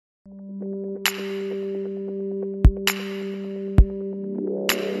Hey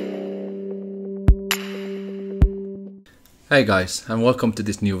guys, and welcome to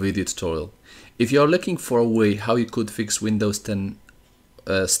this new video tutorial. If you are looking for a way how you could fix Windows 10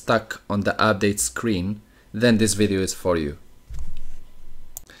 stuck on the update screen, then this video is for you.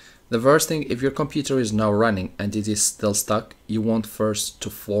 The first thing, if your computer is now running and it is still stuck, you want first to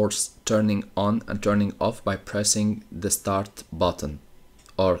force turning on and turning off by pressing the start button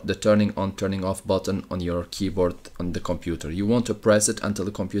or the turning on turning off button on your keyboard on the computer. You want to press it until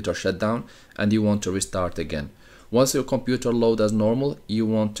the computer shut down and you want to restart again. Once your computer loads as normal, you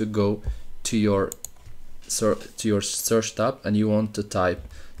want to go to your search tab and you want to type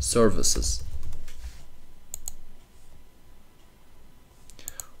services.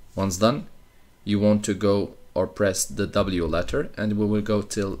 Once done, you want to go or press the W letter and we will go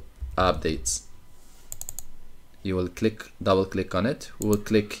till updates. You will double click on it. We will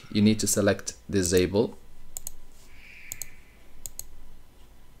click, you need to select disable.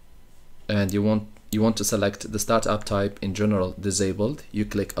 And you want to select the startup type in general disabled. You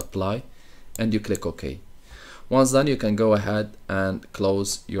click apply and you click OK. Once done, you can go ahead and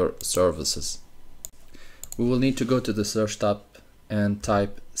close your services. We will need to go to the search tab and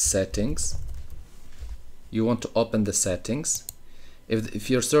type settings. You want to open the settings. If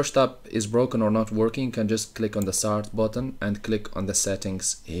your search tab is broken or not working, you can just click on the start button and click on the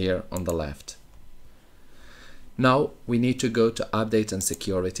settings here on the left. Now we need to go to update and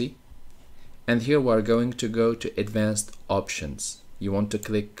security. And here we are going to go to advanced options. You want to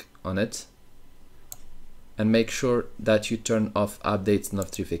click on it and make sure that you turn off updates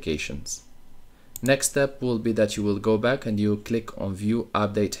notifications. Next step will be that you will go back and you click on view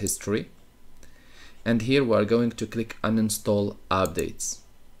update history. And here we are going to click uninstall updates.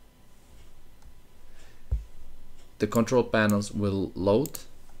 The control panels will load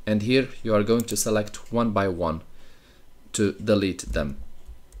and here you are going to select one by one to delete them.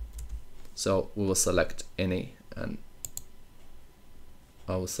 So we will select any and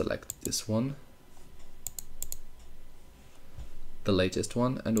I will select this one, the latest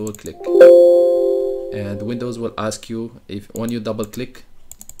one, and we will click. And Windows will ask you if when you double click,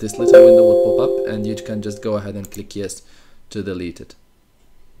 this little window will pop up and you can just go ahead and click yes to delete it.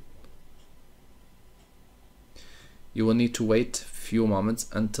 You will need to wait a few moments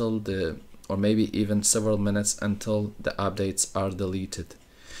until or maybe even several minutes until the updates are deleted.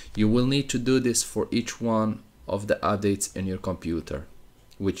 You will need to do this for each one of the updates in your computer,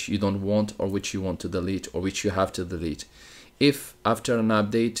 which you don't want or which you want to delete or which you have to delete. If after an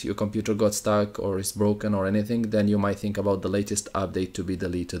update your computer got stuck or is broken or anything, then you might think about the latest update to be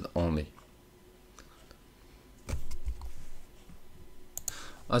deleted only.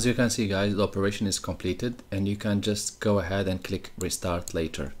 As you can see guys, the operation is completed and you can just go ahead and click restart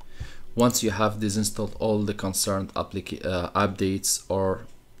later. Once you have disinstalled all the concerned updates or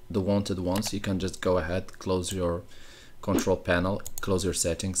the wanted ones, you can just go ahead, close your control panel, close your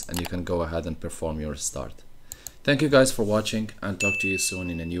settings, and you can go ahead and perform your restart. Thank you guys for watching and talk to you soon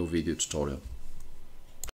in a new video tutorial.